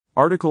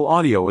Article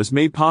audio is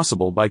made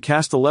possible by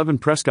Cast 11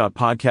 Prescott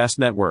Podcast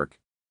Network,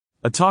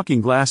 a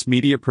Talking Glass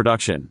media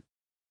production.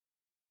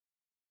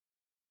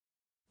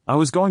 I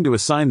was going to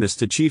assign this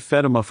to Chief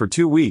Fedema for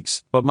 2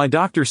 weeks, but my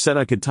doctor said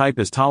I could type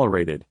as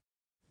tolerated.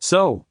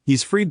 So,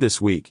 he's freed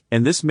this week,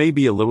 and this may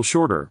be a little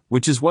shorter,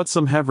 which is what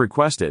some have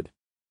requested.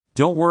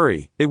 Don't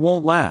worry, it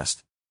won't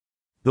last.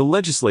 The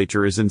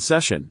legislature is in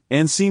session,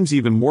 and seems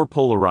even more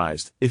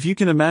polarized, if you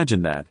can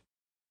imagine that.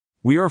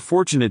 We are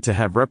fortunate to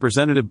have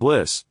Representative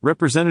Bliss,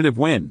 Representative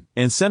Wynn,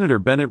 and Senator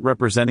Bennett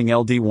representing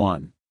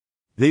LD1.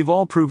 They've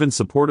all proven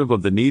supportive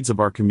of the needs of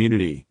our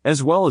community,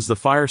 as well as the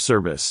fire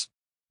service.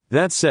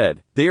 That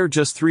said, they are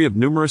just 3 of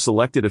numerous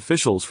elected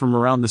officials from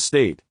around the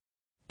state.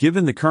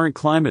 Given the current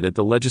climate at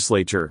the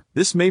legislature,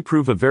 this may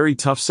prove a very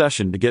tough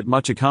session to get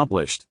much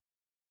accomplished.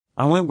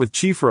 I went with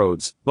Chief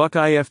Rhodes,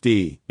 Buckeye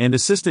FD, and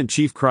Assistant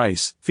Chief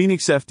Kreis,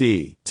 Phoenix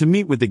FD, to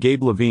meet with the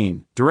Gabe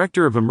Levine,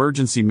 Director of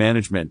Emergency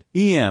Management,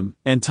 EM,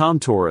 and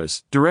Tom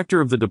Torres, Director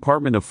of the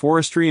Department of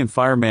Forestry and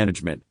Fire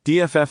Management,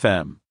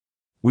 DFFM.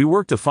 We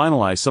worked to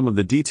finalize some of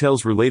the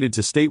details related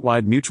to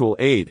statewide mutual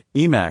aid,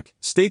 EMAC,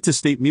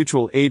 state-to-state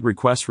mutual aid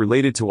requests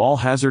related to all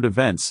hazard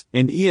events,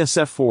 and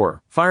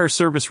ESF4, fire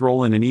service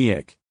roll-in and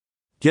EIC.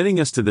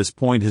 Getting us to this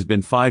point has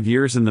been 5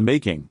 years in the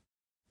making.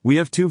 We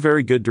have 2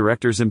 very good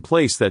directors in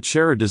place that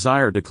share a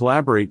desire to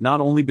collaborate not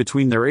only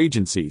between their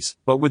agencies,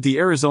 but with the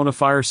Arizona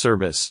Fire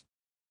Service.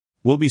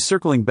 We'll be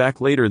circling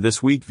back later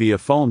this week via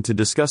phone to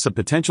discuss a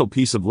potential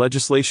piece of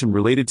legislation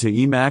related to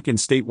EMAC and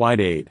statewide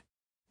aid.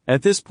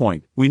 At this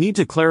point, we need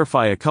to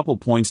clarify a couple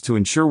points to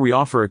ensure we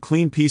offer a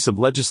clean piece of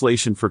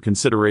legislation for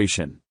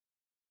consideration.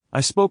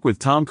 I spoke with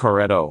Tom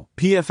Carretto,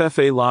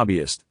 PFFA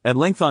lobbyist, at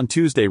length on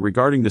Tuesday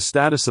regarding the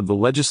status of the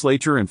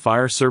legislature and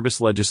fire service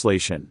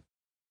legislation.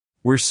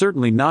 We're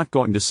certainly not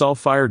going to solve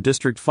fire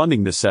district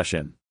funding this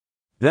session.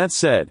 That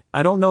said,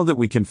 I don't know that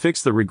we can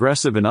fix the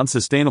regressive and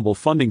unsustainable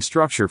funding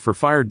structure for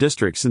fire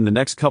districts in the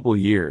next couple of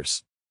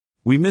years.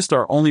 We missed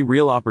our only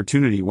real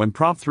opportunity when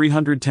Prop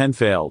 310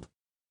 failed.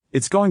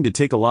 It's going to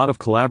take a lot of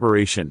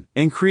collaboration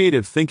and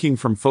creative thinking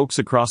from folks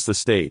across the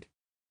state.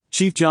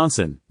 Chief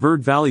Johnson,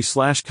 Verde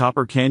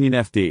Valley/Copper Canyon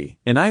FD,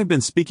 and I have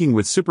been speaking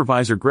with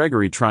Supervisor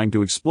Gregory trying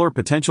to explore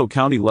potential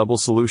county-level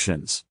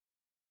solutions.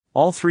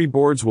 All 3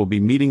 boards will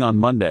be meeting on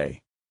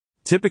Monday.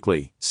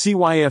 Typically,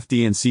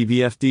 CYFD and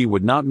CVFD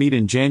would not meet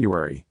in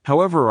January,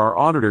 however our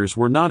auditors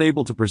were not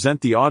able to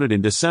present the audit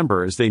in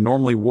December as they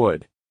normally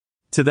would.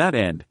 To that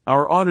end,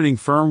 our auditing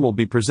firm will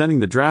be presenting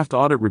the draft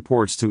audit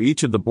reports to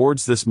each of the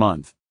boards this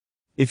month.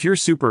 If you're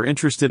super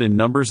interested in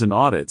numbers and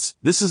audits,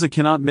 this is a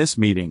cannot miss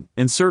meeting,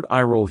 insert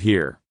eye roll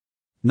here.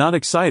 Not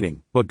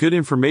exciting, but good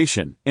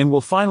information, and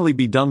will finally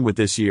be done with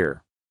this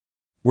year.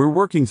 We're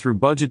working through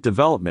budget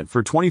development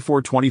for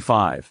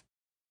 24-25.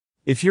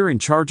 If you're in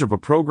charge of a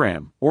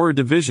program, or a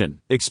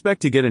division,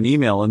 expect to get an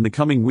email in the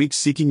coming weeks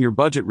seeking your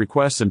budget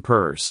requests and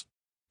PERS.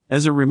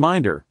 As a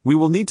reminder, we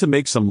will need to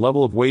make some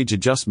level of wage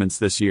adjustments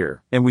this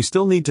year, and we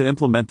still need to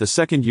implement the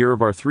second year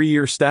of our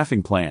 3-year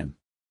staffing plan.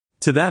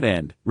 To that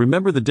end,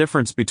 remember the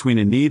difference between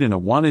a need and a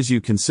want as you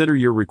consider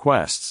your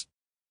requests.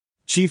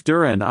 Chief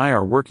Dura and I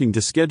are working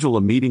to schedule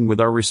a meeting with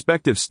our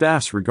respective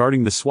staffs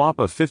regarding the swap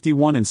of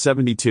 51 and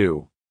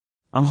 72.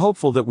 I'm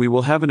hopeful that we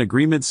will have an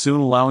agreement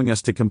soon allowing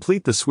us to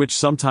complete the switch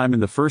sometime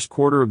in the first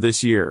quarter of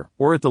this year,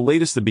 or at the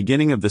latest the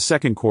beginning of the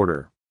second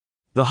quarter.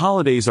 The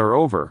holidays are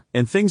over,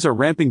 and things are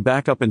ramping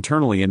back up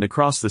internally and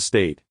across the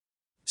state.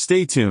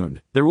 Stay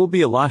tuned, there will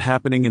be a lot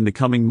happening in the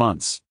coming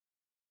months.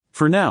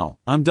 For now,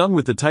 I'm done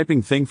with the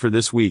typing thing for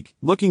this week,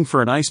 looking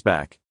for an ice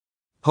pack.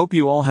 Hope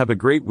you all have a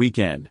great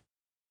weekend.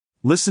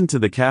 Listen to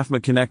the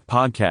CAFMA Connect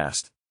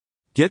podcast.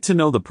 Get to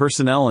know the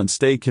personnel and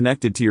stay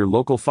connected to your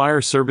local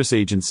fire service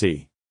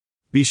agency.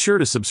 Be sure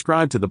to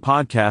subscribe to the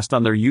podcast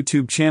on their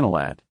YouTube channel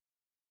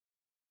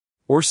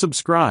or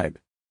subscribe.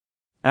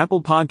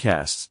 Apple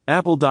Podcasts,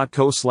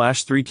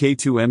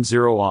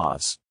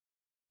 apple.co/3K2M0Oz.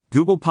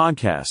 Google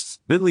Podcasts,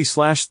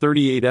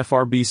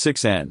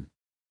 bit.ly/38FRB6N.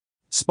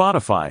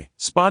 Spotify,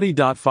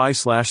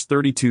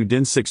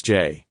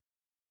 spotty.fi/32din6j.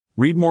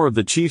 Read more of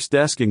the Chief's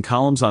desk and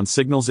columns on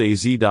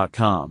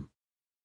signalsaz.com.